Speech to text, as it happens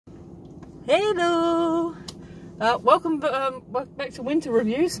Hello! Welcome back to winter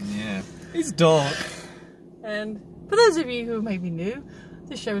reviews. Yeah, it's dark. And for those of you who may be new,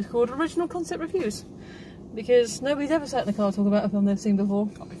 this show is called Original Concept Reviews. Because nobody's ever sat in the car talking about a film they've seen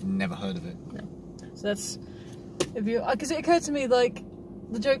before. I've never heard of it. No. So that's... Because it occurred to me, like,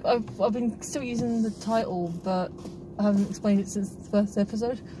 the joke... I've been still using the title, but I haven't explained it since the first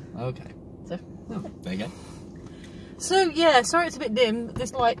episode. Okay. So... Oh, there you go. So, yeah, sorry it's a bit dim.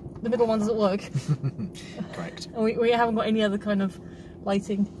 This light, the middle one doesn't work. Correct. And we haven't got any other kind of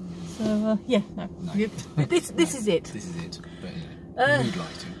lighting. So, yeah, no. This is it. This is it. But, yeah, mood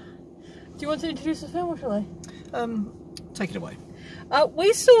lighting. Do you want to introduce the film, or shall I? Take it away.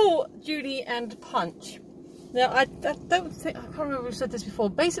 We saw Judy and Punch. Now, I don't think... I can't remember if we've said this before.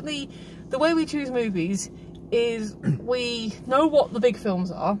 Basically, the way we choose movies is we know what the big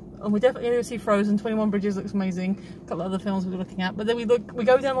films are, and we're definitely going to see Frozen. 21 Bridges looks amazing. A couple of other films we were looking at, but then we go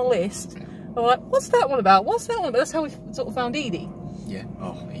down the list, and we're like, what's that one about? What's that one about? That's how we sort of found Edie. Yeah.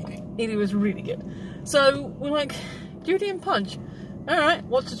 Oh, Edie. Edie was really good. So we're like, Judy and Punch. All right,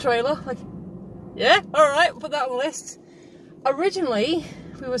 watch the trailer. Like, yeah, all right, put that on the list. Originally,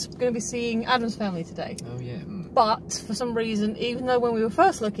 we were going to be seeing Addams Family today. Oh yeah. But for some reason, even though when we were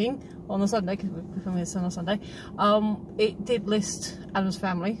first looking on the Sunday, because we're filming this on a Sunday, it did list Addams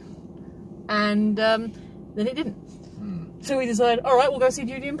Family, and then it didn't. So we decided, all right, we'll go see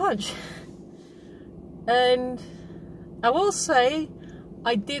Judy and Punch. And I will say,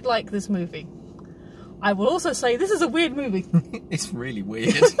 I did like this movie. I will also say, this is a weird movie. It's really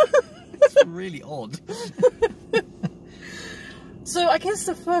weird. It's really odd. So I guess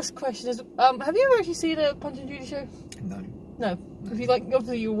the first question is, have you ever actually seen a Punch and Judy show? No. No. If you like,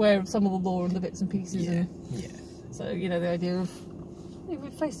 obviously you're aware of some of the lore and the bits and pieces. Yeah. And, Yeah. so you know the idea of if we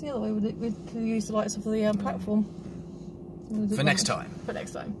face the other way, we could use the lights of the platform. For next time. For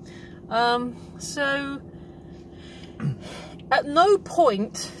next time. So at no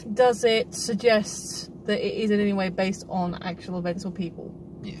point does it suggest that it is in any way based on actual events or people.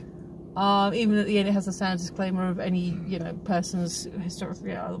 Yeah. Even at the end, it has a sound disclaimer of any, you know, person's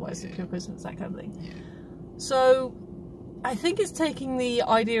historically or otherwise pure coincidence, that kind of thing. Yeah. So, I think it's taking the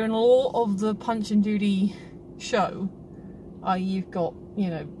idea and lore of the Punch and Judy show. You've got, you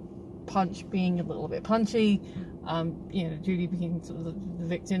know, Punch being a little bit punchy, you know, Judy being sort of the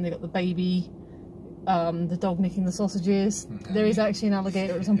victim. They got the baby, the dog nicking the sausages. There is actually an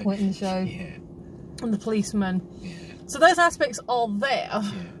alligator at some point in the show. Yeah. And the policeman. Yeah. So those aspects are there.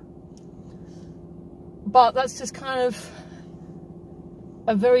 Yeah. But that's just kind of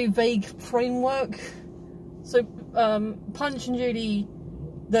a very vague framework. So Punch and Judy,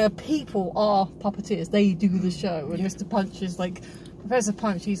 the people are puppeteers. They do the show, and Mr. Punch is like Professor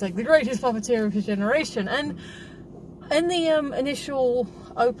Punch. He's like the greatest puppeteer of his generation. And in the initial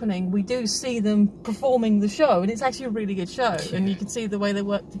opening, we do see them performing the show, and it's actually a really good show. Yeah. And you can see the way they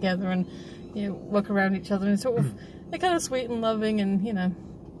work together and, you know, work around each other, and sort of they're kind of sweet and loving, and you know.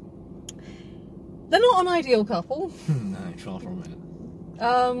 They're not an ideal couple. No, far from it.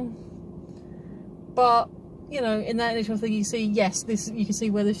 But, you know, in that initial thing you see, yes, you can see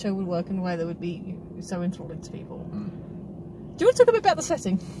where the show would work and where they would be so enthralling to people. Do you want to talk a bit about the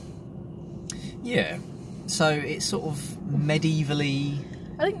setting? Yeah. So it's sort of medievally...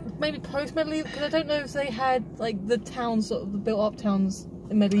 I think maybe post-medieval, because I don't know if they had, like, the towns, sort of the built-up towns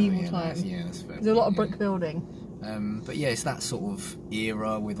in medieval times. Yeah, that's fair. There's a lot of brick building. But yeah, it's that sort of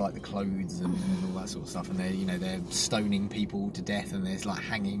era with like the clothes and all that sort of stuff, and they're stoning people to death, and there's like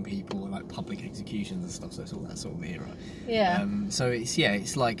hanging people and like public executions and stuff. So it's all that sort of era. Yeah. So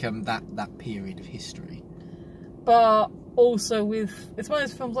it's like that period of history. But also it's one of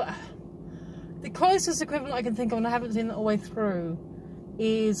those films like the closest equivalent I can think of, and I haven't seen it all the way through,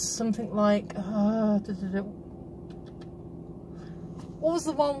 is something like what was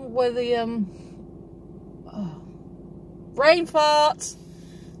the one where the brain farts.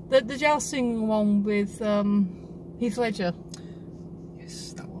 The jousting one with Heath Ledger.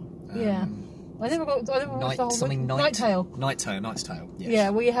 Yes, that one. Yeah. I never watched the whole Night Tale. Knight's Tale. Yes. Yeah,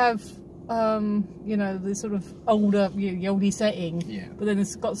 we have you know, the sort of older oldie setting. Yeah. But then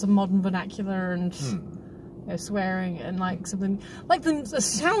it's got some modern vernacular and you know, swearing and like something like the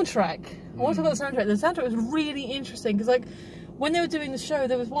soundtrack. I want to talk about the soundtrack. The soundtrack was really interesting because like when they were doing the show,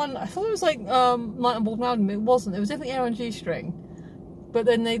 there was one, I thought it was like Night on Bald Mountain, but it wasn't. It was definitely Aaron G-String. But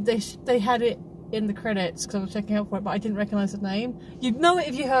then they had it in the credits because I was checking out for it, but I didn't recognise the name. You'd know it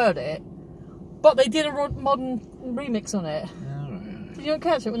if you heard it, but they did a modern remix on it. Oh, right. Did you not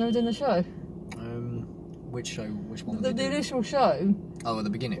catch it when they were doing the show? Which show? Which one? The initial show. Oh, at the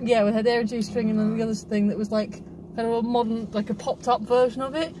beginning? Yeah, we had Aaron G-String and then the other thing that was like kind of a modern, like a popped up version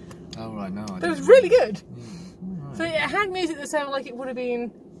of it. Oh right, no. But it was really good. Right. So it had music that sounded like it would have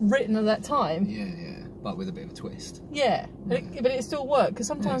been written at that time. Yeah, but with a bit of a twist. Yeah, but it still worked, because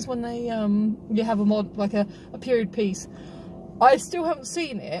sometimes when they you have a mod, like a period piece, I still haven't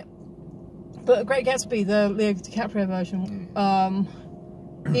seen it, but Great Gatsby, the Leo DiCaprio version,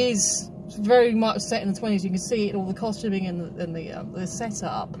 is very much set in the 20s. You can see it, all the costuming and the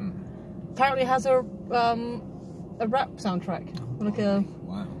setup. Apparently has a rap soundtrack, like a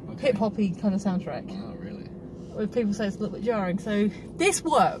hip hoppy kind of soundtrack. Oh really? People say it's a little bit jarring. So this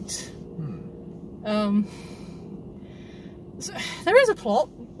worked. So there is a plot.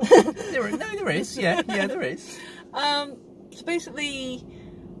 There is. Yeah, there is. So basically,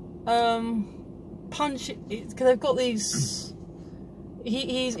 Punch, because they've got these.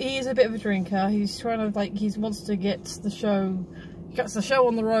 He is a bit of a drinker. He's trying to he wants to get the show. He gets the show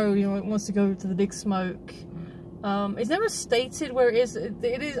on the road. You know, he wants to go to the big smoke. It's never stated where it is. It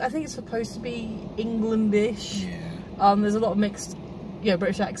is. I think it's supposed to be Englandish. Yeah. There's a lot of mixed,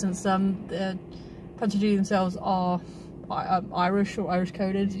 British accents. Punch and Judy themselves are Irish or Irish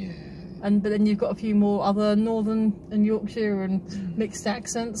coded. Yeah. But then you've got a few more other Northern and Yorkshire and mixed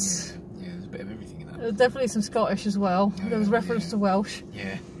accents. Yeah, there's a bit of everything in that. There's definitely some Scottish as well. There was reference to Welsh.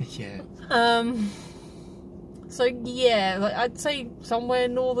 Yeah. So yeah, I'd say somewhere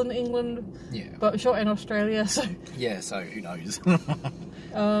Northern England. Yeah. But shot in Australia. So. Yeah. So who knows?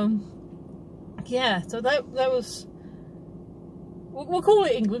 Yeah. So that was. We'll call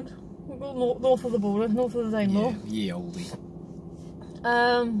it England. We'll go north of the border, north of the Danelaw. Yeah, oldie.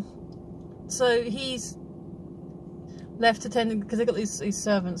 So he's left attending, because they've got these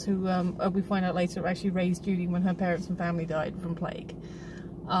servants who we find out later actually raised Judy when her parents and family died from plague.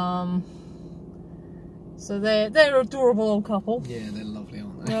 So they're an adorable old couple. Yeah, they're lovely,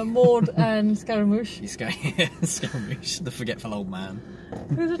 aren't they? Maud and Scaramouche. Scaramouche, the forgetful old man.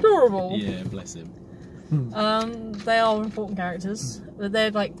 Who's adorable. Yeah, bless him. They are important characters.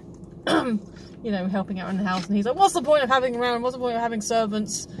 They're like, helping out in the house, and he's like, "What's the point of having around? What's the point of having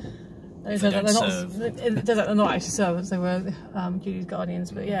servants?" It turns out they're not actually servants. They were Judy's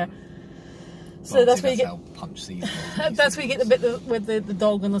guardians, but yeah. So that's where you get Punch sees. that's where you get the bit with the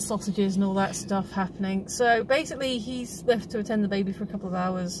dog and the sausages and all that stuff happening. So basically, he's left to attend the baby for a couple of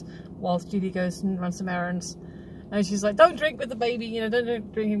hours whilst Judy goes and runs some errands. And she's like, "Don't drink with the baby,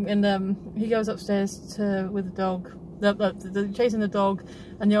 don't drink." And he goes upstairs with the dog, chasing the dog,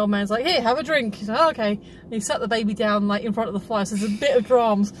 and the old man's like, "Here, have a drink." He's like, "Oh, okay." And he sat the baby down in front of the fire. So there's a bit of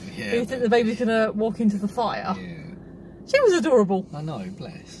drums. Yeah, you think the baby's gonna walk into the fire? Yeah. She was adorable. I know,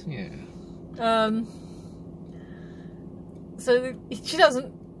 bless. Yeah. So she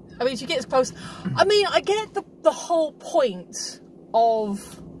doesn't. I mean, she gets close. I mean, I get the whole point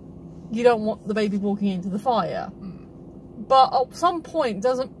of you don't want the baby walking into the fire. But at some point,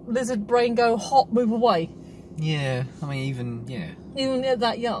 doesn't lizard brain go, hot, move away? Yeah, I mean, even at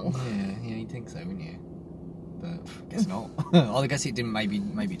that young. Yeah, you'd think so, wouldn't you? But I guess not. I guess it didn't. Maybe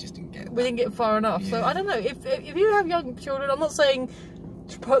it just didn't get. We didn't get far enough. Yeah. So I don't know. If you have young children, I'm not saying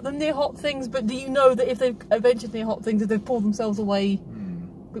to put them near hot things, but do you know that if they've ventured near hot things, if they've pulled themselves away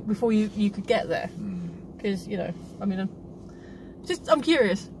before you could get there? Because I mean, I'm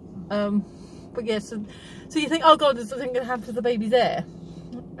curious. But yes, so you think, oh god, is something going to happen to the baby there?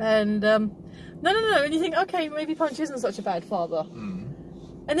 And no, and you think, okay, maybe Punch isn't such a bad father. And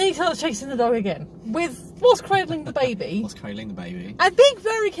then he starts chasing the dog again, whilst cradling the baby. And being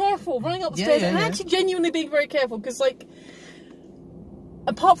very careful, running upstairs, and actually genuinely being very careful, because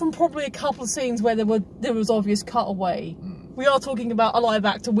apart from probably a couple of scenes where there was obvious cutaway, we are talking about a live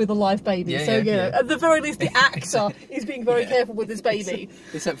actor with a live baby. At the very least, the actor is being very careful with this baby.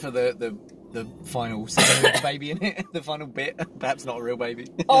 Except for the final scene with the baby in it, the final bit, perhaps not a real baby.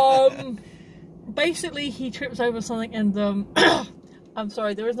 Basically, he trips over something and I'm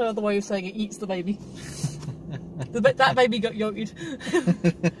sorry, there is no other way of saying it. Eats the baby. That baby got yogurt.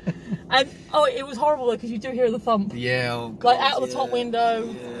 And it was horrible though, because you do hear the thump. Yeah, oh god, out of the top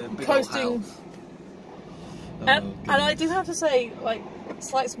window, coasting. And I do have to say,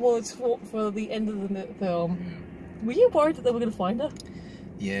 slight spoilers for the end of the film. Were you worried that they were going to find her?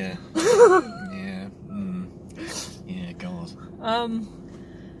 Yeah. Yeah, god.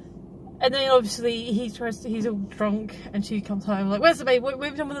 And then obviously he's all drunk, and she comes home like, "Where's the baby? What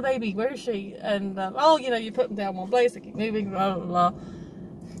have you done with the baby? Where is she?" And you put them down one place, they keep moving, blah blah blah.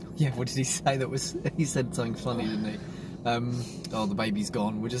 Yeah, what did he say? He said something funny, didn't he? The baby's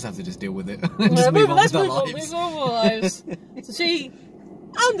gone. We'll just have to deal with it. Just move on with our lives. So she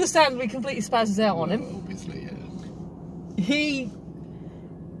understandably completely spazzes out on him. Obviously, yeah.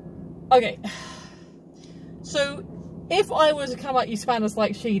 Okay. So if I were to come at you Spanish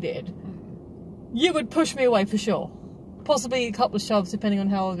like she did, you would push me away for sure. Possibly a couple of shoves, depending on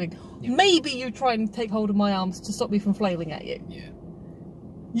how big. Yep. Maybe you try and take hold of my arms to stop me from flailing at you. Yeah.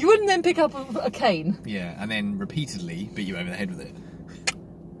 You wouldn't then pick up a cane. Yeah, and then repeatedly beat you over the head with it.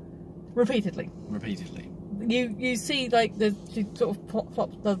 Repeatedly. Repeatedly. You see, like, she sort of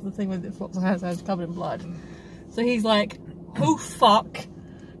flops, does the thing with it, flops her hands covered in blood. So he's like, oh fuck,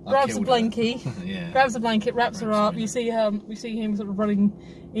 grabs a blankie, yeah. grabs a blanket, wraps her up. You see him sort of running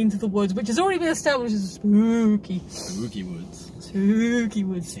into the woods, which has already been established as spooky. Spooky woods. Spooky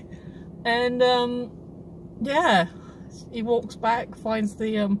woods. And, yeah. He walks back, finds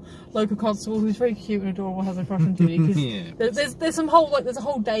the local constable, who's very cute and adorable, has a crush on Judy. Cause yeah. there's some whole there's a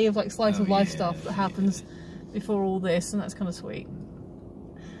whole day of like slice of life stuff that happens before all this, and that's kind of sweet.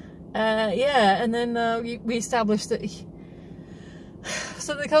 Yeah, and then we established that.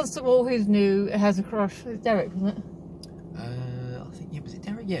 So the constable who's new has a crush. It's Derek, wasn't it? I think was it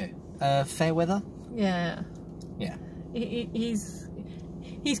Derek? Yeah. Fairweather. Yeah. Yeah. He's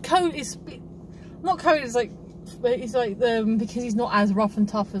code. He's not code. It's like. But he's like because he's not as rough and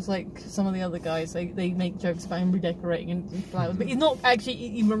tough as like some of the other guys. They make jokes about him redecorating and flowers, but he's not actually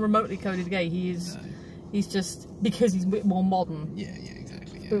even remotely coded gay. He is. No. He's just because he's a bit more modern. Yeah,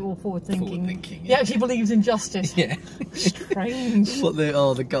 exactly. Yeah. A bit more forward thinking. Forward thinking. He actually believes in justice. Yeah. Strange. What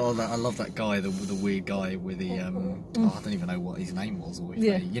the guy? I love that guy. The weird guy with the I don't even know what his name was. Or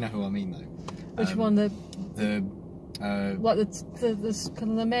you know who I mean though. Which one? The like the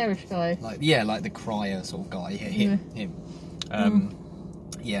kind of the maorish guy. Like the crier sort of guy. Him.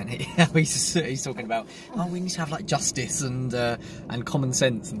 Yeah, and he's talking about, oh, we need to have like justice and common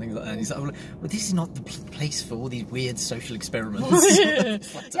sense and things like that. And he's like, well, this is not the place for all these weird social experiments. Yeah,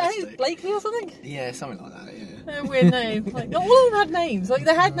 he's Blakely or something. Yeah, something like that. Yeah. A weird name. Like not all of them had names. Like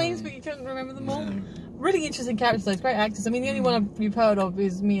they had names, but you couldn't remember them all. Really interesting characters, though. Great actors. I mean, the only one you've heard of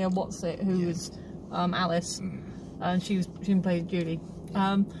is Mia Watsit, who was Alice, and she played Judy.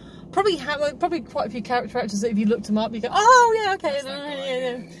 Probably quite a few character actors that if you looked them up, you go, oh yeah, okay,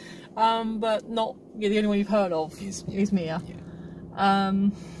 yeah. But not the only one you've heard of is Mia. Yeah.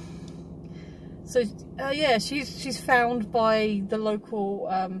 So yeah, she's found by the local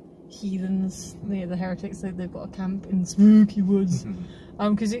heathens, the heretics. They've got a camp in spooky woods.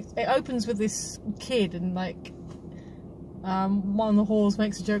 Because it opens with this kid and like one of the whores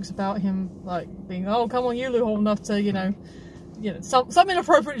makes jokes about him like being, oh come on, you look old enough to you know some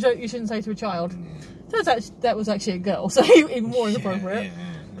inappropriate joke you shouldn't say to a child. Turns out that was actually a girl, so even more inappropriate.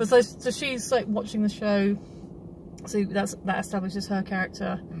 But so she's like watching the show, so that establishes her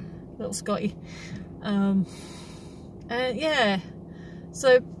character, little Scotty. And yeah,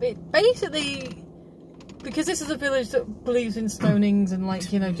 so it basically, because this is a village that believes in stonings and like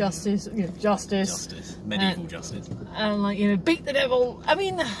justice, medieval justice, and like beat the devil. I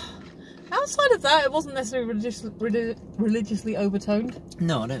mean, outside of that, it wasn't necessarily religiously overtoned.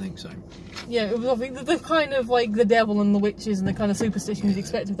 No, I don't think so. Yeah, it was I think the kind of like the devil and the witches and the kind of superstition you'd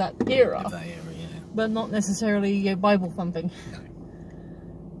expect of that era. But not necessarily Bible thumping.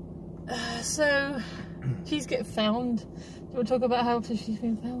 No. So she's get found. Do you want to talk about how she's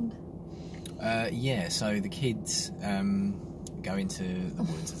been found? Yeah, so the kids go into the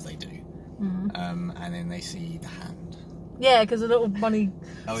woods as they do, and then they see the hand. Yeah, because a little bunny,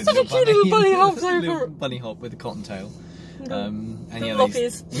 such a cute little bunny hops over. Little bunny hop with a cottontail. And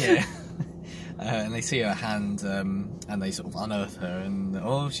and they see her hand, and they sort of unearth her,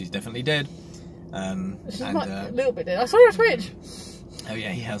 and she's definitely dead. She's a little bit dead. I saw her twitch. Oh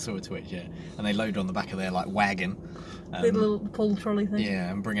yeah, I saw her twitch. Yeah, and they load her on the back of their like wagon. The little pull trolley thing.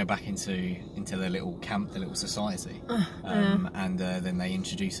 Yeah, and bring her back into their little camp, their little society. And then they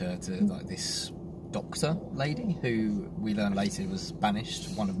introduce her to like this doctor lady who we learn later was banished,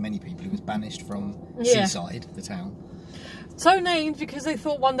 one of many people who was banished from Seaside, the town. So named because they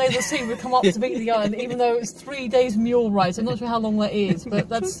thought one day the sea would come up to beat the island, even though it's 3 days mule ride. I'm not sure how long that is,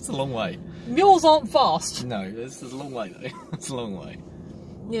 but it's a long way. Mules aren't fast. No, it's a long way though. It's a long way.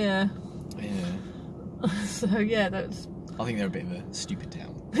 Yeah. Yeah. So yeah, that's. I think they're a bit of a stupid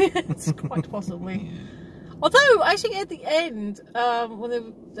town. It's quite possibly. Although actually at the end, when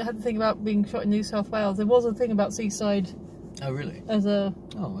they had the thing about being shot in New South Wales, there was a thing about Seaside. Oh really? As a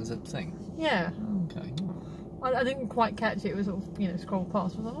thing. Yeah. Okay. I didn't quite catch it. It was sort of scroll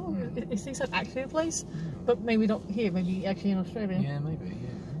past. I was like, is Seaside actually a place? But maybe not here. Maybe actually in Australia. Yeah, maybe. Yeah.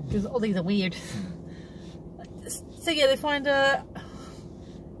 Because all these are weird. So yeah, they find a.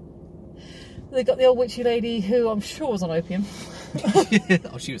 They got the old witchy lady who I'm sure was on opium.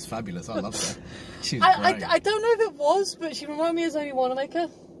 Oh, she was fabulous. I loved her. She was great. I don't know if it was, but she reminded me of Zoe Wanamaker.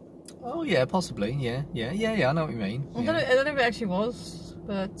 Oh yeah, possibly. Yeah. I know what you mean. I don't know if it actually was,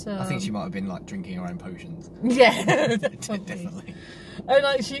 but I think she might have been like drinking her own potions. Yeah, Definitely. And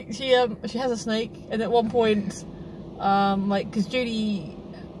like she has a snake, and at one point, like because Judy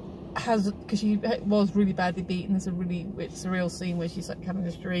has, because she was really badly beaten. It's a real scene where she's like having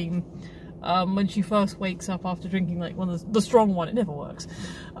this dream. When she first wakes up after drinking like one of the strong one, it never works.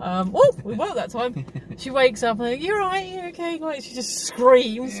 Oh, we worked that time. She wakes up and like, you're right, you're okay. Like she just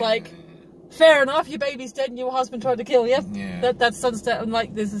screams like, fair enough, your baby's dead and your husband tried to kill you. Yeah. That's sunset, and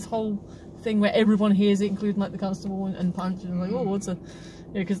like there's this whole thing where everyone hears it, including like the constable and Punch, and like, oh, what's a,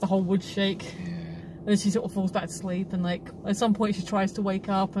 because the whole wood shake. Yeah. And then she sort of falls back to sleep, and like at some point she tries to wake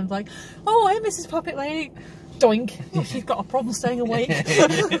up and like, oh, hey, Mrs. Puppet Lady. Doink. Oh, she's got a problem staying awake.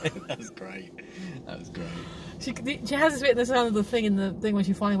 That was great. That was great. She has this bit in the sound of the thing in the thing when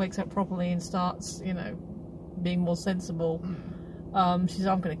she finally wakes up properly and starts, you know, being more sensible. She's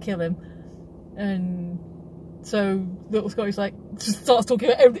like, I'm going to kill him. And so little Scotty's like, just starts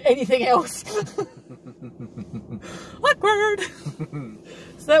talking about anything else. Awkward.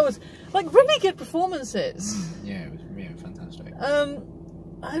 So that was like really good performances. Yeah, it was fantastic.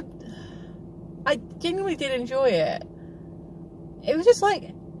 I genuinely did enjoy it. It was just like,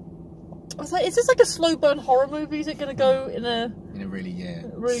 I was like, is this like a slow burn horror movie? Is it going to go in a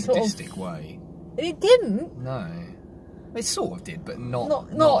really sadistic way? It didn't. No, it sort of did, but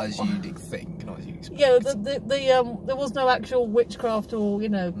not as you'd think, not as you expect. Yeah, there was no actual witchcraft or, you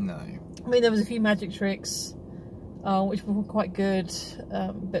know. No. I mean, there was a few magic tricks, which were quite good,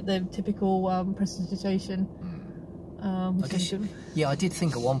 but they're typical prestidigitation. I did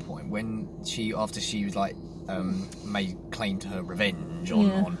think at one point when after she was like made claim to her revenge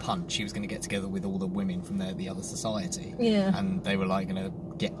on Punch, she was going to get together with all the women from the other society. Yeah. And they were like going to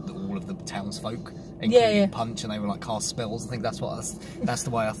get all of the townsfolk, including Punch, and they were like cast spells. I think that's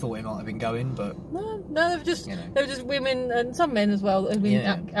the way I thought it might have been going, but no, they were just women and some men as well. I mean,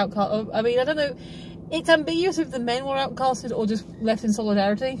 outcast. I mean, I don't know. It's ambiguous if the men were outcasted or just left in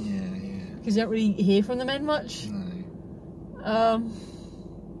solidarity. Yeah. Because you don't really hear from the men much. No.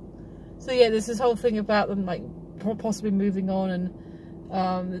 So yeah, there's this whole thing about them like possibly moving on, and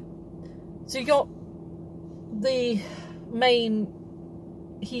so you got the main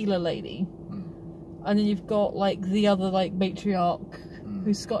healer lady, and then you've got like the other like matriarch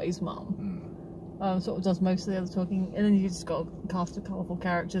who's Scotty's mum. Sort of does most of the other talking, and then you just got a cast of colourful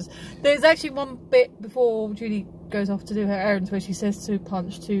characters. There's actually one bit before Judy goes off to do her errands where she says to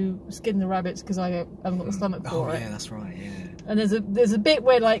Punch to skin the rabbits because I haven't got the stomach for it. Oh yeah, that's right. Yeah. And there's a bit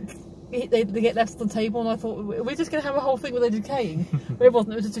where like they get left on the table, and I thought we're just gonna have a whole thing where they're decaying, but it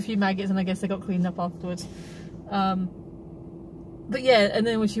wasn't. It was just a few maggots, and I guess they got cleaned up afterwards. But yeah, and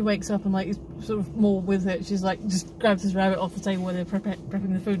then when she wakes up and like is sort of more with it, she's like just grabs this rabbit off the table where they're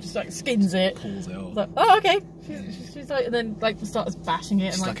prepping the food, just like skins it, pulls it off. Like, oh okay, she's like, and then like starts bashing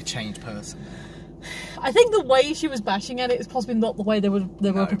it. She's and like a changed person. I think the way she was bashing at it is possibly not the way they were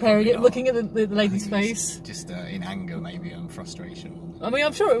preparing it. Looking at the lady's face, just in anger maybe and frustration. I mean,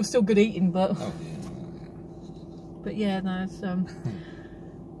 I'm sure it was still good eating, but but yeah, no. It's,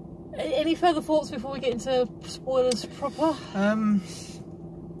 any further thoughts before we get into spoilers proper?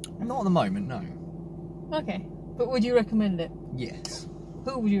 Not at the moment, no. Okay, but would you recommend it? Yes.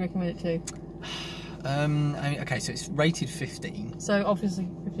 Who would you recommend it to? Okay, so it's rated 15. So obviously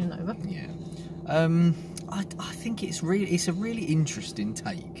 15 and over. Yeah. I think it's a really interesting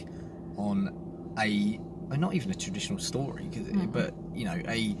take on not even a traditional story, but you know,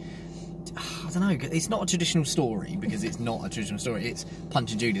 I don't know, it's not a traditional story because it's not a traditional story. It's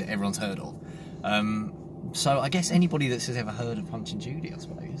Punch and Judy that everyone's heard of. So I guess anybody that's ever heard of Punch and Judy, I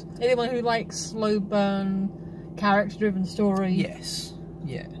suppose. Anyone who likes slow burn, character-driven story. Yes.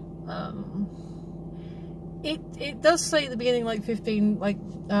 Yeah. It does say at the beginning like 15 like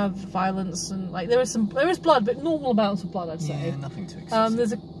violence and like there is blood, but normal amounts of blood, I'd say. Yeah, nothing too excessive.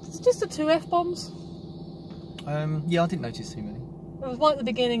 There's just the 2 F-bombs. Yeah, I didn't notice too many. There was one at the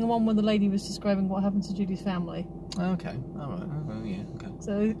beginning and one when the lady was describing what happened to Judy's family. Oh, okay. All right. Oh, yeah. Okay.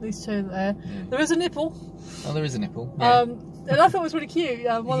 So these 2 there. Yeah. There is a nipple. Oh, there is a nipple. Yeah. And I thought it was really cute.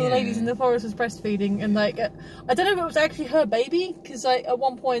 One of the ladies in the forest was breastfeeding, and like I don't know if it was actually her baby, because like at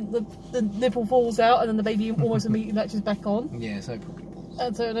one point the nipple falls out and then the baby almost immediately latches back on. Yeah, so it probably was.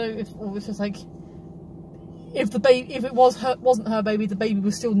 And so I don't know if it was just like if it wasn't her baby, the baby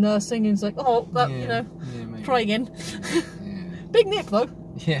was still nursing, and it's like, oh, that you know, try again. Yeah. Big nip though.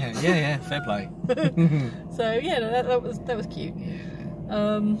 Yeah, fair play. So yeah, that was cute.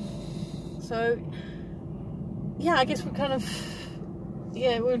 Yeah. So yeah, I guess we're kind of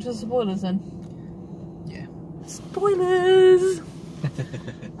we're into spoilers then. Yeah. Spoilers.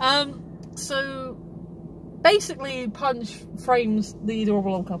 So basically, Punch frames the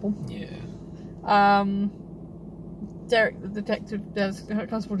adorable old couple. Yeah. Derek, the detective,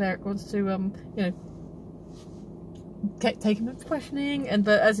 Constable Derek, wants to, you know, take him into questioning,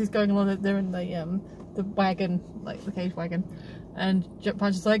 but as he's going along, they're in the wagon, like the cage wagon, and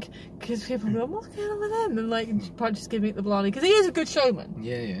Punch is like, because people go, what's going on with them? And like Punch is giving it the blarney because he is a good showman.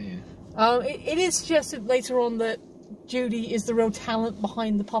 Yeah. It is suggested later on that Judy is the real talent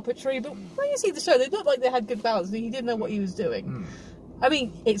behind the puppetry, but when you see the show, they look like they had good balance. He didn't know what he was doing. I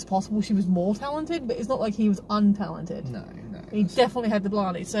mean, it's possible she was more talented, but it's not like he was untalented. No. He definitely had the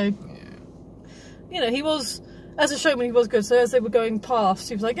blarney. So, you know, he was, as a showman, he was good. So as they were going past,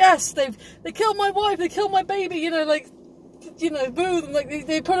 he was like, yes, they killed my wife, they killed my baby, you know, like, you know, boo, and like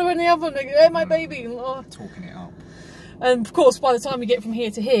they put her in the oven, like, hey, my baby. And, talking it up. And of course, by the time we get from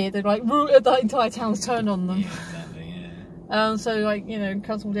here to here, they're like, the entire town's turned on them. Yeah, exactly, yeah. So, like, you know,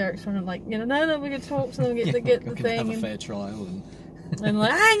 Constable Derek's trying to, like, you know, no, we're going to talk to them, get the thing. Have a fair trial. And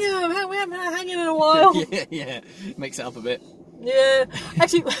like, hang on, we haven't had hanging in a while. yeah, makes it up a bit. Yeah,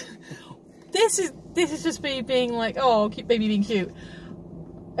 actually, this is just me being like, oh, cute baby being cute.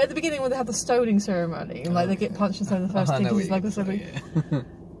 At the beginning, when they have the stoning ceremony, and like they get punched and so the first thing is like this.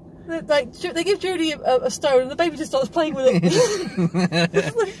 Like they give Judy a stone, and the baby just starts playing with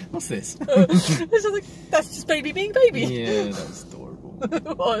it. Like, what's this? It's like, that's just baby being baby. Yeah, that was adorable.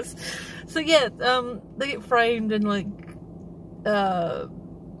 It was. So yeah, they get framed and like.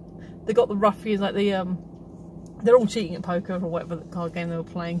 They got the ruffians, like they're all cheating at poker or whatever the card game they were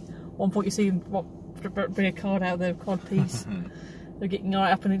playing. At one point you see them bring a card out of their card piece. They're getting right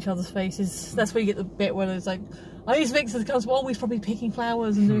up in each other's faces. That's where you get the bit where there's like, I need to fix the constable, always probably picking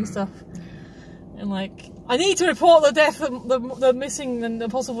flowers and doing stuff. And like, I need to report the death, the missing and the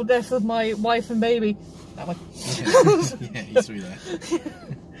possible death of my wife and baby. That way. Yeah, he's through there.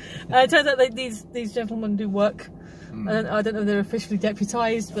 It turns out these gentlemen do work. I don't know if they're officially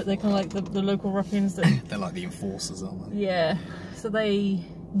deputised, but they're kind of like the local ruffians. They're like the enforcers, aren't they? Yeah. So they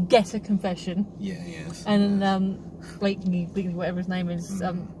get a confession. Yes. And Blakely, whatever his name is,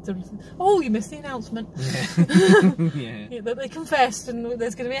 sort of, oh, you missed the announcement. Yeah. That they confessed, and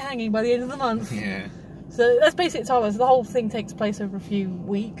there's going to be a hanging by the end of the month. Yeah. So that's basically the timeline. So the whole thing takes place over a few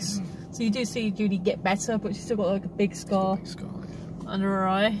weeks. So you do see Judy get better, but she's still got like a big scar, under her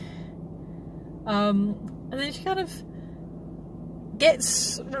eye. And then she kind of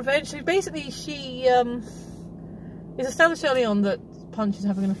gets revenge. Basically, she is established early on that Punch is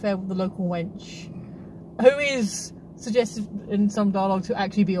having an affair with the local wench, who is suggested in some dialogue to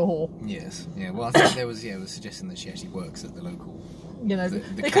actually be a whore. Yes, yeah. Well, I think there was a suggestion that she actually works at the local. You know,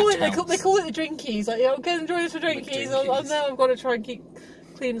 they call it the drinkies. Like, go and join us for drinkies. Now I've got to try and keep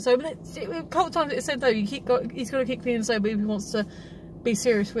clean and sober. A couple of times it said though, he's got to keep clean and sober if he wants to be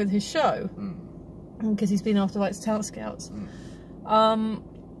serious with his show. Because he's been after like talent scouts.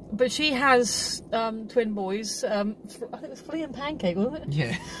 But she has twin boys. I think it was Flea and Pancake, wasn't it?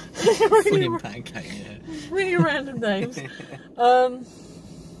 Yeah. Really, Flea and Pancake, yeah. Really random names. And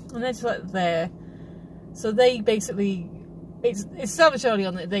then she's like there. So they basically, it's established early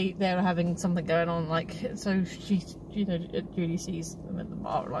on that they're having something going on. Like, so she, you know, Judy sees them at the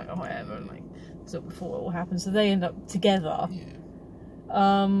bar, like, or whatever, and like, so before it all happens. So they end up together. Yeah.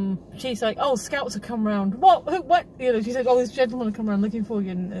 She's like, oh, scouts have come round. What? You know, she said, oh, these gentlemen have come round looking for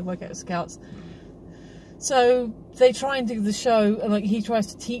you, and they work out as scouts. So they try and do the show, and like he tries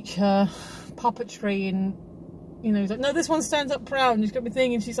to teach her puppetry, and you know, he's like, no, this one stands up proud, and she's got me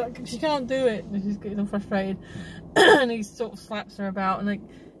thinking, and she's like, she can't do it, and she's getting frustrated, and he sort of slaps her about, and like,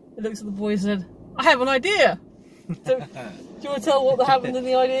 he looks at the boys and said, I have an idea. So, do you want to tell what happened in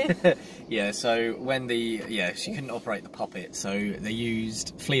the idea? Yeah, so when she couldn't operate the puppet, so they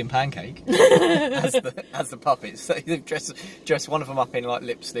used Flea and Pancake as the puppets. So they dressed one of them up in like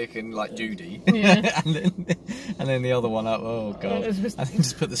lipstick and like Judy, and then the other one up. Oh god! And then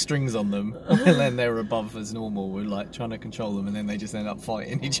just put the strings on them, and then they were above as normal. We're like trying to control them, and then they just end up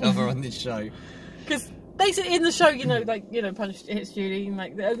fighting each other on this show. Because basically in the show, you know, like, you know, Punch hits Judy, and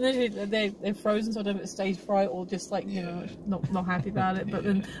like they're frozen, so I don't know if it's stage fright or just like, you know, not happy about it. But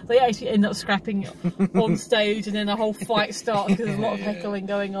then they actually end up scrapping on stage, and then a whole fight starts because there's a lot of heckling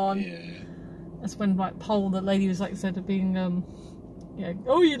going on. Yeah. That's when like Pole, the lady, was like said of being, you know,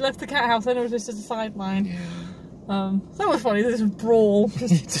 oh, you left the cat house, I know it was just a sideline. Yeah. So that was funny. This brawl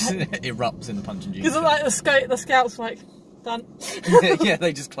just erupts in the Punch and Judy. Because like the scouts were like, done. Yeah,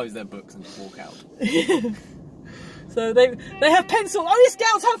 they just close their books and just walk out. So they have pencils. Only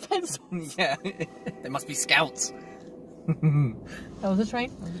scouts have pencils. Yeah, they must be scouts. That was a train.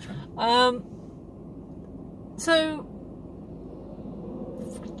 That was a train. So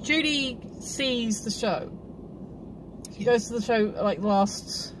Judy sees the show. She goes to the show, like,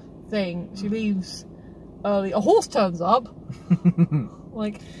 last thing. She leaves early. A horse turns up.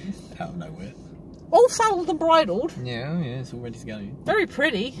 Like... out of nowhere. All saddled and bridled. Yeah, yeah, it's all ready to go. Very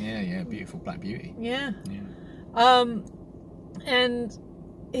pretty. Yeah, yeah, beautiful black beauty. Yeah. Yeah. And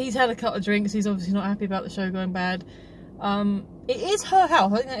he's had a couple of drinks. He's obviously not happy about the show going bad. It is her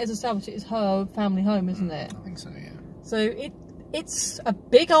house. I think that is established. It's her family home, isn't it? I think so, yeah. So it's a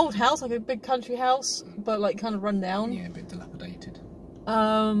big old house, like a big country house, but like kind of run down. Yeah, a bit dilapidated.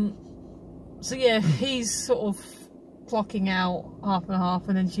 So yeah, he's sort of clocking out half and half,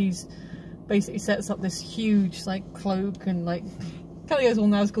 and then she's basically sets up this huge like cloak and like kind of goes all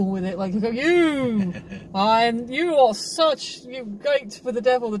Nazgul with it, like, you are such, you're great for the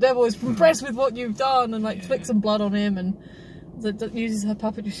devil is impressed with what you've done, and like flicks some blood on him, and that uses her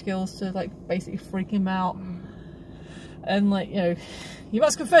puppetry skills to like basically freak him out. And like, you know, you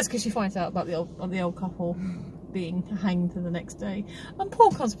must confess, because she finds out about the old couple being hanged the next day, and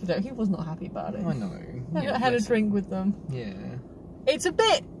poor Conspirator, he was not happy about it. I know. I had a drink with them. Yeah. It's a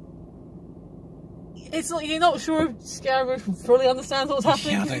bit. It's like you're not sure if Scaramouche fully understands what's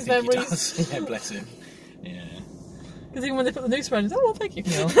happening Yeah, I because don't his think memories. he does. Yeah, bless him. Yeah. Because even when they put the noose around, he's oh, well, thank you.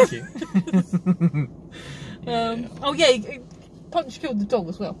 Yeah, thank you. Yeah. Oh yeah, he Punch killed the dog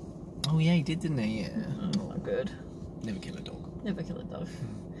as well. Oh yeah, he did, didn't he? Yeah. Oh, not good. Never kill a dog. Never kill a dog.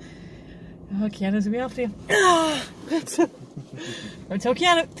 Oh, Keanu's gonna be after you. Don't tell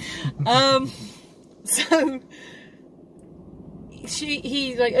Keanu. So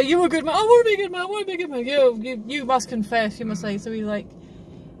he's like, are you a good man? I want to be a good man. I want to be a good man. You must confess. You must say. So he's like,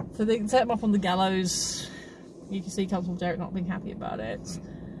 so they set him up on the gallows. You can see Constable Derek not being happy about it,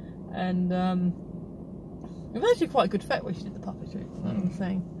 and it was actually quite a good effect when she did the puppetry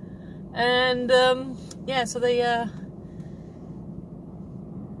thing. And yeah, so they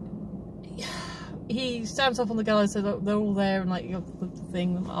he stands up on the gallows, so they're all there, and like you got the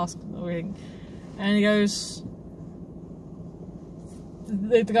thing, the mask, and everything, and he goes.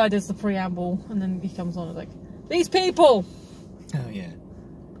 The guy does the preamble, and then he comes on and like, these people Oh yeah.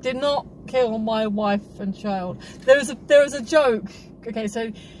 did not kill my wife and child. There was a joke. Okay,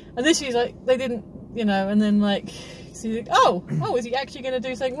 so initially he's like, they didn't, you know, and then like, so he's like, oh, is he actually going to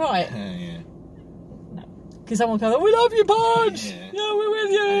do something right? Yeah. No, because someone goes, we love you, Punch. Yeah. Yeah, we're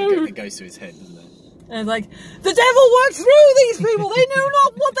with you. It goes to his head, doesn't it? And it's like, the devil worked through these people. They knew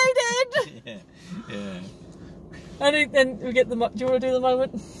not what they did. Yeah. Yeah. And then we get the. Do you want to do the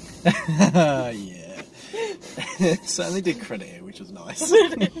moment? Yeah. Certainly did credit it, which was nice.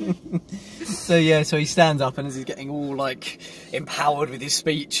 So yeah, so he stands up, and as he's getting all like empowered with his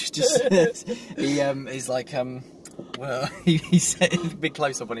speech, just he is like well, he said a big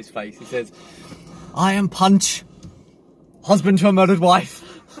close up on his face. He says, "I am Punch, husband to a murdered wife,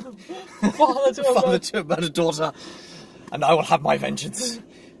 Father to a murdered daughter, and I will have my vengeance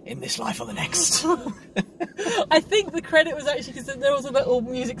in this life or the next." I think the credit was actually because there was a little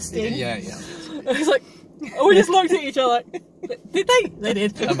music sting. Yeah, yeah. It was like, we just looked at each other like, did they? They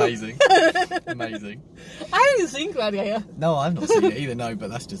did. Amazing. Amazing. I haven't seen Gladiator. No, I've not seen it either, no, but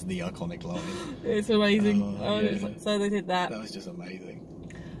that's just the iconic line. It's amazing. Oh, yeah. It's like, so they did that. That was just amazing.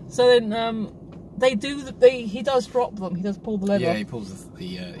 So then he does drop them. He does pull the lever. Yeah, he pulls the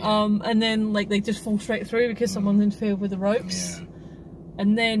yeah. And then like they just fall straight through because someone's interfered with the ropes. Yeah.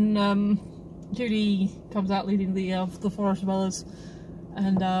 And then Judy comes out leading the forest dwellers,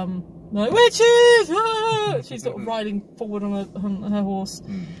 and like, witches! Ah! She's sort of riding forward on her horse,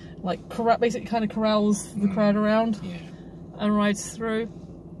 like basically kind of corrals the crowd around, and rides through.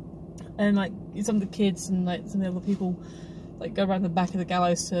 And like some of the kids and like some of the other people like go around the back of the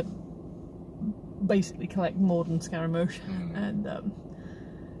gallows to basically collect more than Scaramouche. And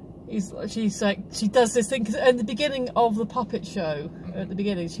she does this thing, because at the beginning of the puppet show, at the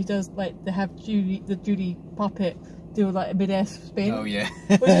beginning, she does like, they have the Judy puppet do like a mid-air spin. Oh yeah.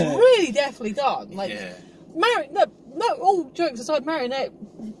 Which is really deftly done. Like, yeah. No, all jokes aside, Marionette,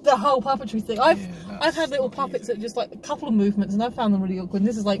 the whole puppetry thing. I've had little puppets that just like a couple of movements, and I found them really awkward. And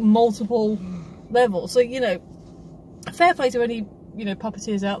this is like multiple levels. So, you know, fair play to any, you know,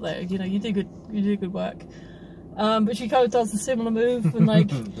 puppeteers out there. You know, you do good work. But she kind of does the similar move and like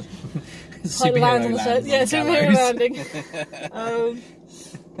lands on the set. Yeah, superhero landing.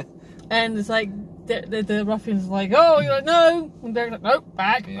 And it's like the ruffian's like, oh, you're like, no, and they're like, nope,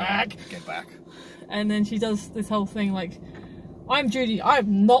 back, get back. And then she does this whole thing like, I'm Judy,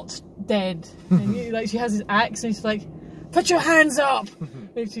 I'm not dead. And like she has this axe, and she's like, put your hands up.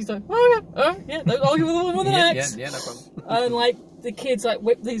 And she's like, oh yeah, don't argue with the woman with an axe. Yeah, no problem. And like the kids like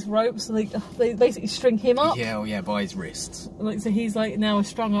whip these ropes and they basically string him up. Yeah, oh yeah, by his wrists. And, like, so he's like now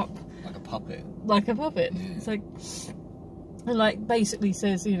strung up like a puppet. Like a puppet. Yeah. It's like, and like basically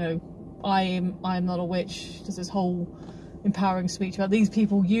says, you know, I am not a witch. Does this whole empowering speech about these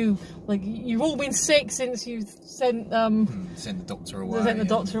people. You've all been sick since you sent the doctor away. Sent the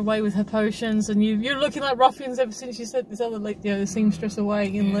doctor away with her potions, and you're looking like ruffians ever since you sent this other, like, you know, the seamstress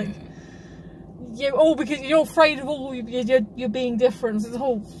away, and like, yeah, all because you're afraid of all you're being different. It's a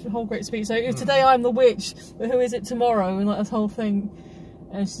whole great speech. So today I'm the witch, but who is it tomorrow? And like this whole thing,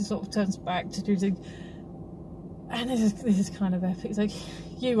 and she sort of turns back to Judy. And this is kind of epic. It's like,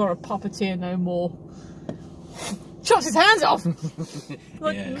 you are a puppeteer no more. Chops his hands off.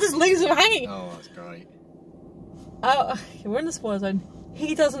 Like, just leaves him hanging. Oh, that's great. We're in the spoiler zone.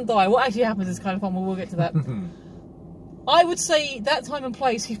 He doesn't die. What actually happens is kind of fun. We'll get to that. I would say that time and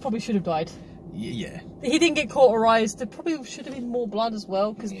place, he probably should have died. Yeah. He didn't get cauterized. There probably should have been more blood as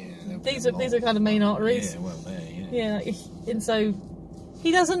well, because these are kind of main arteries. Yeah, well, there, yeah. And so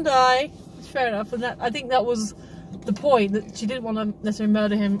he doesn't die. Fair enough. And I think that was the point, that she didn't want to necessarily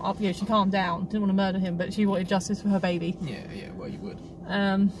murder him. Yeah, she calmed down, didn't want to murder him, but she wanted justice for her baby. Yeah, well, you would.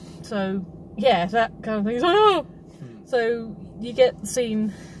 So yeah, that kind of thing. Oh! So you get the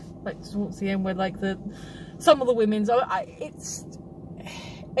scene, like towards the end, where like some of the women's. I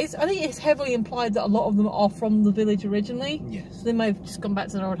think it's heavily implied that a lot of them are from the village originally. Yes. So they may have just gone back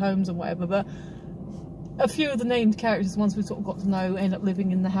to their old homes and whatever, but a few of the named characters, ones we sort of got to know, end up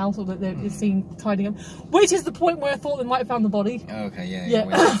living in the house, or that they're seen tidying up. Which is the point where I thought they might have found the body. Okay, yeah.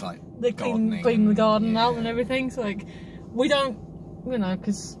 Where it's like they're cleaning the garden out and everything. So like, we don't, you know,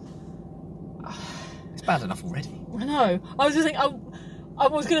 because it's bad enough already. I know. I was just thinking, I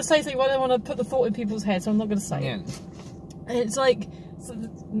was going to say something, but I don't want to put the thought in people's heads, so I'm not going to say it. And it's like,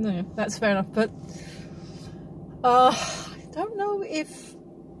 no, that's fair enough. But I don't know if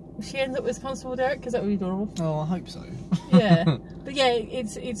she ends up with Constable Derek, because that would be adorable. Oh, I hope so. Yeah, but yeah,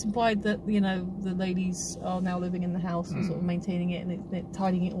 it's implied that, you know, the ladies are now living in the house and sort of maintaining it, and they're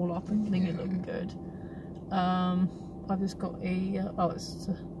tidying it all up and getting it looking good. I've just got it's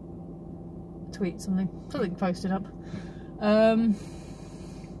a tweet, something posted up.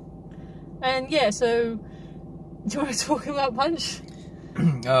 And yeah, so do you want to talk about Punch?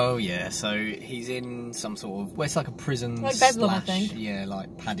 Oh yeah, so he's in some sort of, well, it's like a prison, like bedlam, I think. Yeah,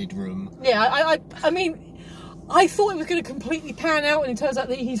 like padded room. Yeah, I mean, I thought it was going to completely pan out, and it turns out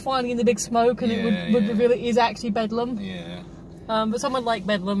that he's finally in the big smoke, and it would reveal it is actually bedlam. Yeah. But someone like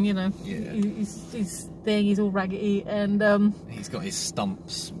bedlam, you know, he's there, he's all raggedy, and he's got his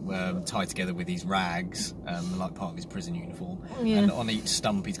stumps tied together with these rags, like part of his prison uniform. Yeah. And on each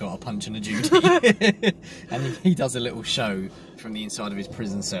stump he's got a Punch and a Judy. And he does a little show from the inside of his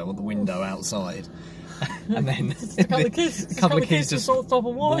prison cell at the window outside. And then a couple of kids just sort of stop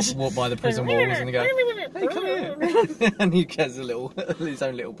and walk by the prison walls and they go, "Hey, come here!" And he gets his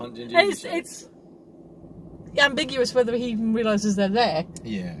own little Punch and Judy. It's ambiguous whether he even realises they're there.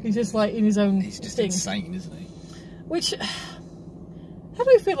 Yeah. He's just like in his own He's just thing. insane, isn't he? Which, how do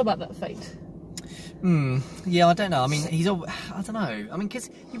you feel about that fate? Yeah, I don't know. I mean, I don't know. I mean, because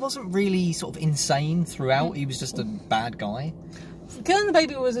he wasn't really sort of insane throughout. He was just a bad guy. Killing the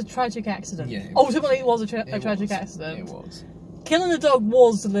baby was a tragic accident. Yeah. Ultimately, it was a tragic accident. It was. Killing the dog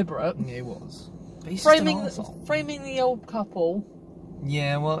was deliberate. Yeah, it was. But he's framing the old couple.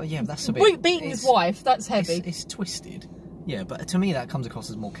 Yeah, well, yeah, that's a bit... Beating his wife, that's heavy. It's twisted. Yeah, but to me that comes across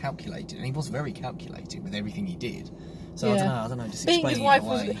as more calculated, and he was very calculated with everything he did. So I don't know, just explaining it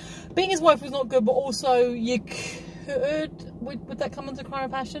away. Beating his wife was not good, but also you could... Would that come under crime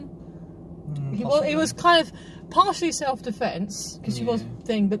of passion? It was kind of partially self-defence, because she was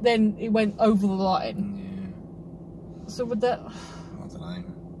thing, but then it went over the line. Yeah. So would that... I don't know.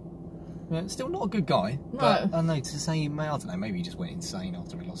 Well, still not a good guy, but I don't know, to say, I don't know, maybe he just went insane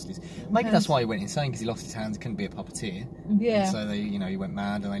after he lost his... Maybe that's why he went insane, because he lost his hands, couldn't be a puppeteer. Yeah. And so he went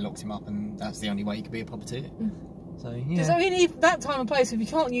mad and they locked him up, and that's the only way he could be a puppeteer. So, yeah. Because, I mean, that time and place, if you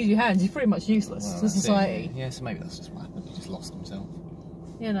can't use your hands, you're pretty much useless to society. Yeah, so maybe that's just what happened, he just lost himself.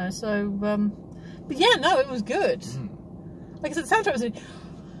 You know, so, but yeah, no, it was good. Like I said, the soundtrack was...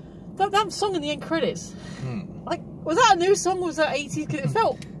 That song in the end credits, like, was that a new song, or was that 80s? Because it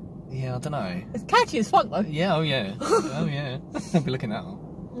felt... Yeah, I don't know. It's catchy as fuck, though. Yeah, oh yeah. Oh yeah. I'll be looking that up.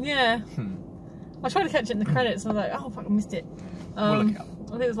 Yeah. I tried to catch it in the credits and I was like, oh fuck, I missed it. We'll look it up.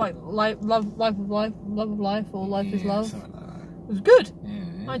 I think it was like life of life, or life is love. Something like that. It was good.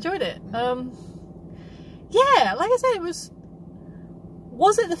 Yeah. I enjoyed it. Yeah, like I said, was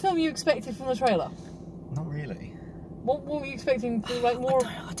it the film you expected from the trailer? Not really. What were you expecting? Like more?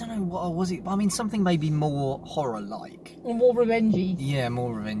 I don't know what was it. I mean, something maybe more horror-like. Or more revengey. Yeah,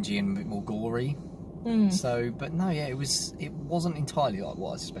 more revengey and a bit more gory. So, but no, yeah, it wasn't entirely like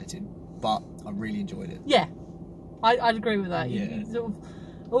what I suspected, but I really enjoyed it. Yeah, I'd agree with that. Yeah. You sort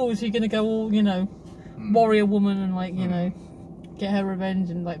of, is he going to go all, you know, warrior woman and like, you know, get her revenge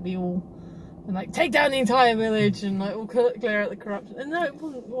and like be all, and like take down the entire village and like all clear out the corruption? And no, it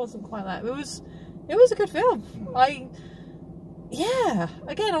wasn't quite that. It was a good film.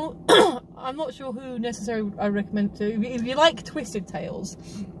 Again, I'm not sure who necessarily I recommend to. If you like twisted tales,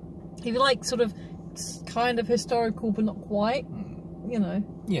 if you like sort of kind of historical but not quite, you know.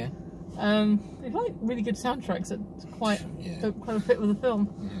 Yeah. If you like really good soundtracks that don't quite fit with the film,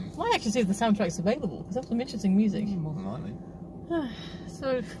 I might actually see if the soundtrack's available because that's some interesting music. More than likely.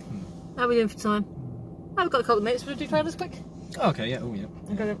 So, how are we doing for time? I've got a couple of minutes. We'll do trailers quick. Okay, yeah, oh yeah.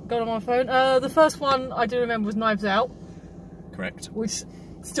 I've got it on my phone. The first one I do remember was Knives Out. Correct. Which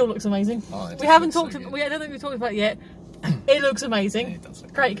still looks amazing. Oh, we haven't talked about I don't think we've talked about it yet. It looks amazing. Yeah, it does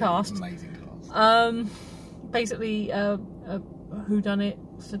look great cast. Amazing cast. Basically, whodunit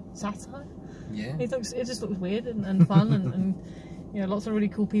satire. Yeah. It just looks weird and fun and you know, lots of really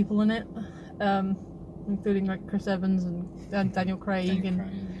cool people in it. Including like Chris Evans and Daniel Craig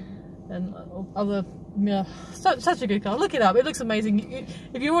and other. Yeah, such a good cast. Look it up. It looks amazing.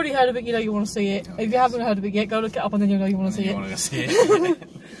 If you already heard of it, you know you want to see it. If you haven't heard of it yet, go look it up and then you'll know you want to see it.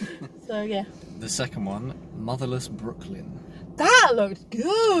 So yeah. The second one, Motherless Brooklyn. That looked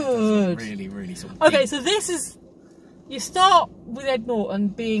good. Really, really sort of. Okay, so this is. You start with Ed Norton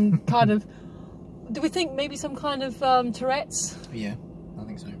being kind of. Do we think maybe some kind of Tourette's? Yeah, I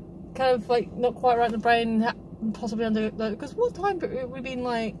think so. Kind of like not quite right in the brain, possibly under. Because what time period would have been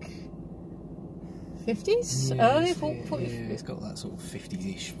like? 50s? Yeah, early? 40s? Yeah, it's got that sort of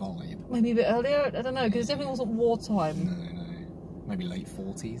 50s-ish vibe. Maybe a bit earlier? I don't know, because it definitely wasn't wartime. No. Maybe late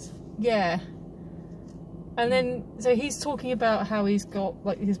 40s. Yeah. And then, so he's talking about how he's got,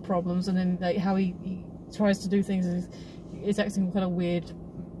 like, his problems, and then, like, how he tries to do things, and he's acting kind of weird.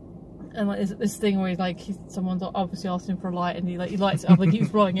 And, like, there's this thing where he's, like, someone's obviously asked him for a light, and he lights it up, and keeps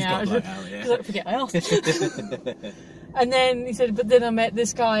blowing it out. He's like, forget I asked. And then he said, but then I met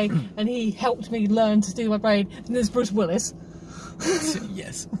this guy and he helped me learn to do my brain. And there's Bruce Willis.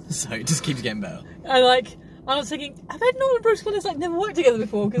 Yes. So it just keeps getting better. And like, I was thinking, have Ed Norton and Bruce Willis like never worked together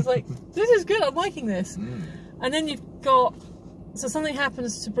before? Because like, this is good, I'm liking this. And then you've got, so something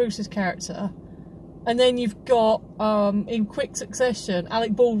happens to Bruce's character. And then you've got, in quick succession,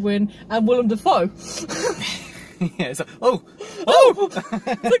 Alec Baldwin and Willem Dafoe. Yeah, it's like,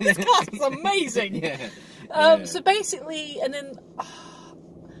 it's like, this cast is amazing. Yeah. So basically, and then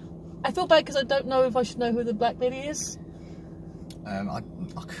I feel bad because I don't know if I should know who the black lady is. I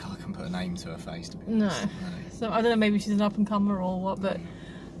can't put a name to her face, to be honest. No. So I don't know, maybe she's an up and comer or what, but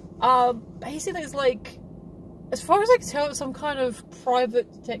basically it's like, as far as I can tell, it's some kind of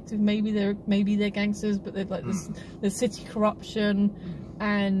private detective. Maybe they're gangsters, but they're like there's city corruption,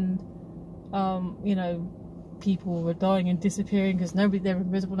 and you know, people are dying and disappearing because they're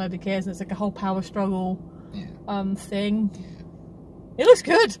invisible, nobody cares, and it's like a whole power struggle thing. It looks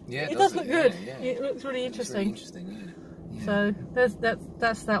good. Yeah, it does look good. Yeah. It looks really interesting. It's really interesting, yeah. So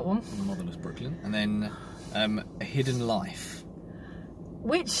that's that one. Motherless Brooklyn, and then A Hidden Life,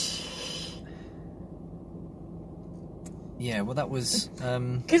 which. Yeah, well, that was.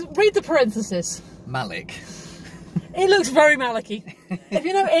 Because read the parenthesis. Malick. It looks very Malick-y. If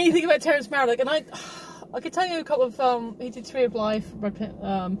you know anything about Terrence Malick, and I could tell you a couple of. He did Tree of Life.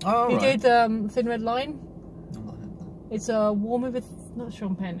 He did Thin Red Line. It's a war movie with not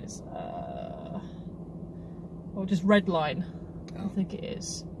Sean Penn. It's or just Red Line. I think it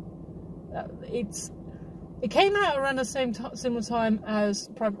is. It came out around the similar time as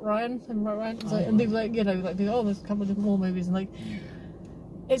Private Ryan. And people like, you know, like, oh, there's a couple of different war movies, and like,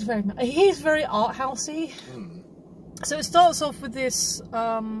 it's very. He is very art housey. So it starts off with this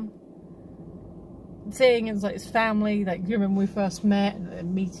thing, and it's like his family. Like, you remember when we first met, and a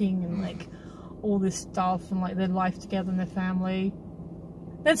meeting, and like all this stuff, and like their life together and their family.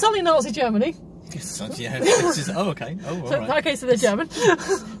 Then suddenly Nazi Germany. So, yeah, it's just, okay. Oh, all right. Okay, so they're German.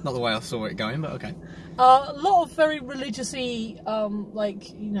 Not the way I saw it going, but okay. A lot of very religious-y, like,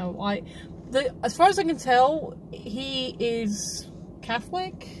 you know, as far as I can tell, he is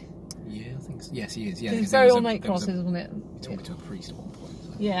Catholic. Yeah, I think so. Yes, he is. Yeah, he's very ornate crosses, isn't it? You're talking to a priest at one point.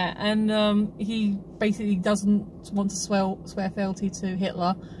 So. Yeah, and he basically doesn't want to swear fealty to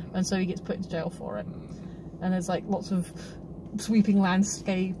Hitler, and so he gets put into jail for it. And there's like lots of sweeping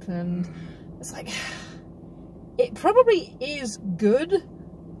landscape, and it's like, it probably is good,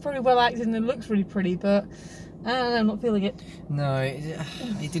 very well acted, and it looks really pretty, but I'm not feeling it. No,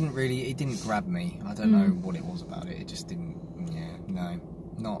 it didn't really. It didn't grab me. I don't know what it was about it. It just didn't. Yeah,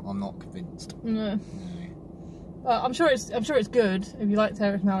 no, I'm not convinced. No. I'm sure it's good if you like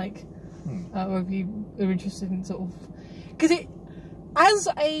Terrence Malick, or if you are interested in sort of, because it, as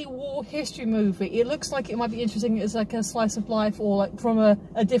a war history movie, it looks like it might be interesting as like a slice of life, or like from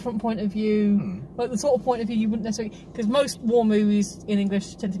a different point of view, like the sort of point of view you wouldn't necessarily, because most war movies in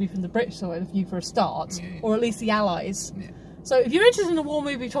English tend to be from the British side of view for a start, or at least the Allies. Yeah. So if you're interested in a war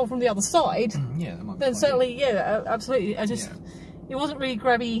movie told from the other side, that might be then certainly, absolutely. It wasn't really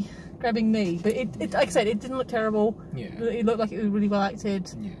grabbing me, but it like I said, it didn't look terrible. Yeah. It looked like it was really well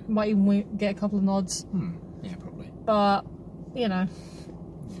acted. Yeah. Might even get a couple of nods. Yeah, probably. But, you know,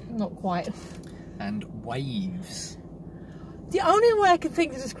 not quite. And waves. The only way I can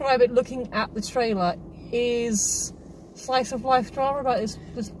think to describe it looking at the trailer is slice of life drama about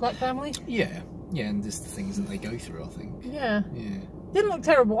this black family. Yeah, and just the things that they go through, I think. Yeah. Didn't look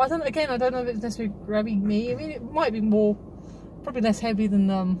terrible. I don't know if it's necessarily grabbing me. I mean, it might be more, probably less heavy than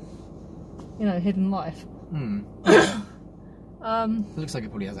you know, Hidden Life. It looks like it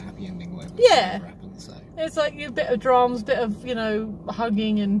probably has a happy ending, whatever happens, so. It's like a bit of drums, bit of, you know,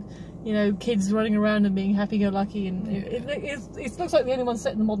 hugging and, you know, kids running around and being happy-go-lucky, and it looks like the only one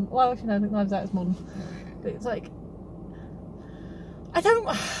set in the modern, well, actually no, I think Knives Out is modern. But it's like, I don't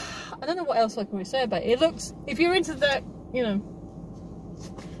know what else I can really say about it. It looks, if you're into that, you know,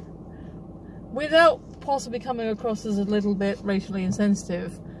 without possibly coming across as a little bit racially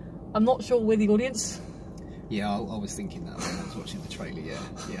insensitive, I'm not sure we're the audience. Yeah, I was thinking that when I was watching the trailer.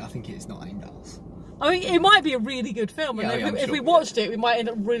 Yeah, I think it's not aimed at us. I mean, it might be a really good film, and if we watched it, we might end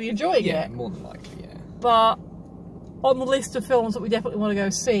up really enjoying it. Yeah, more than likely. Yeah. But on the list of films that we definitely want to go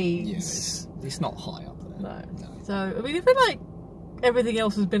see, it's not high up there. No. So I mean, if we like everything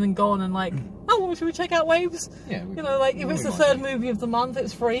else has been and gone, and like, oh, well, should we check out Waves? Yeah. You know, like if it's the third movie of the month,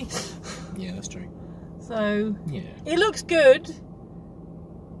 it's free. Yeah, that's true. So it looks good.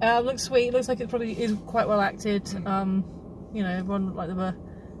 Looks sweet. It looks like it probably is quite well acted. You know, everyone looked like they were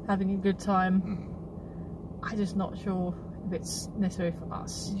having a good time. I'm just not sure if it's necessary for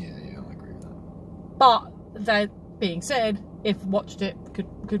us. Yeah, I agree with that. But that being said, if watched it,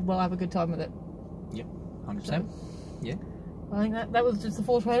 could well have a good time with it. Yep, 100%. Yeah. I think that was just the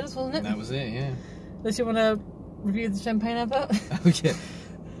 4 trailers, wasn't it? That was it. Yeah. Unless you want to review the champagne advert. Oh yeah.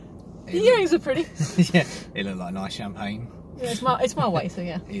 The earrings are pretty. Yeah, it looked like nice champagne. Yeah, it's my way, so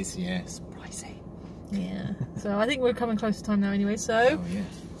yeah. It is, yeah, it's pricey. Yeah. So I think we're coming close to time now anyway, so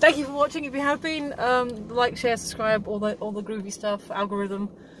thank you for watching. If you have been, like, share, subscribe, all the groovy stuff, algorithm.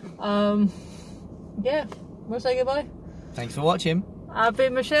 Yeah, we'll say goodbye. Thanks for watching. I've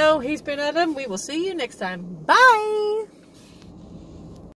been Michelle, he's been Adam. We will see you next time. Bye!